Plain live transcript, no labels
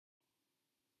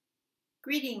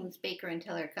Greetings, Baker and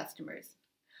Teller customers.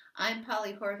 I'm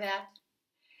Polly Horvath,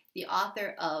 the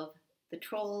author of The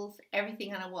Trolls,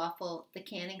 Everything on a Waffle, The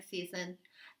Canning Season,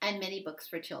 and many books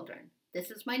for children.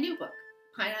 This is my new book,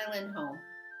 Pine Island Home.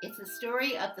 It's the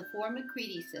story of the four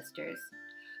McCready sisters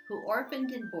who,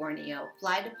 orphaned in Borneo,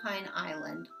 fly to Pine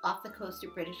Island off the coast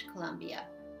of British Columbia,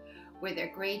 where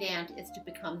their great aunt is to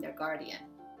become their guardian.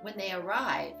 When they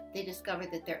arrive, they discover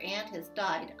that their aunt has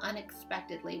died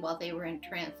unexpectedly while they were in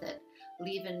transit,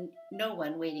 leaving no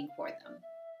one waiting for them.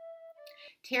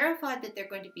 Terrified that they're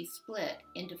going to be split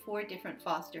into 4 different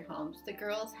foster homes, the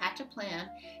girls hatch a plan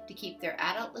to keep their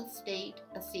adultless state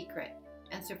a secret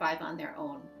and survive on their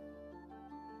own.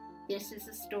 This is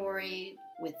a story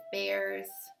with bears,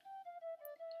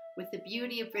 with the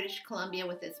beauty of British Columbia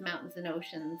with its mountains and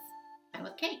oceans, and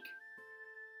with cake.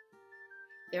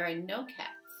 There are no cats,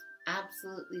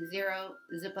 absolutely zero,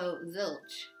 zippo,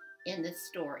 zilch in this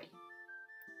story.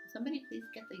 Somebody please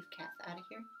get these cats out of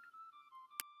here.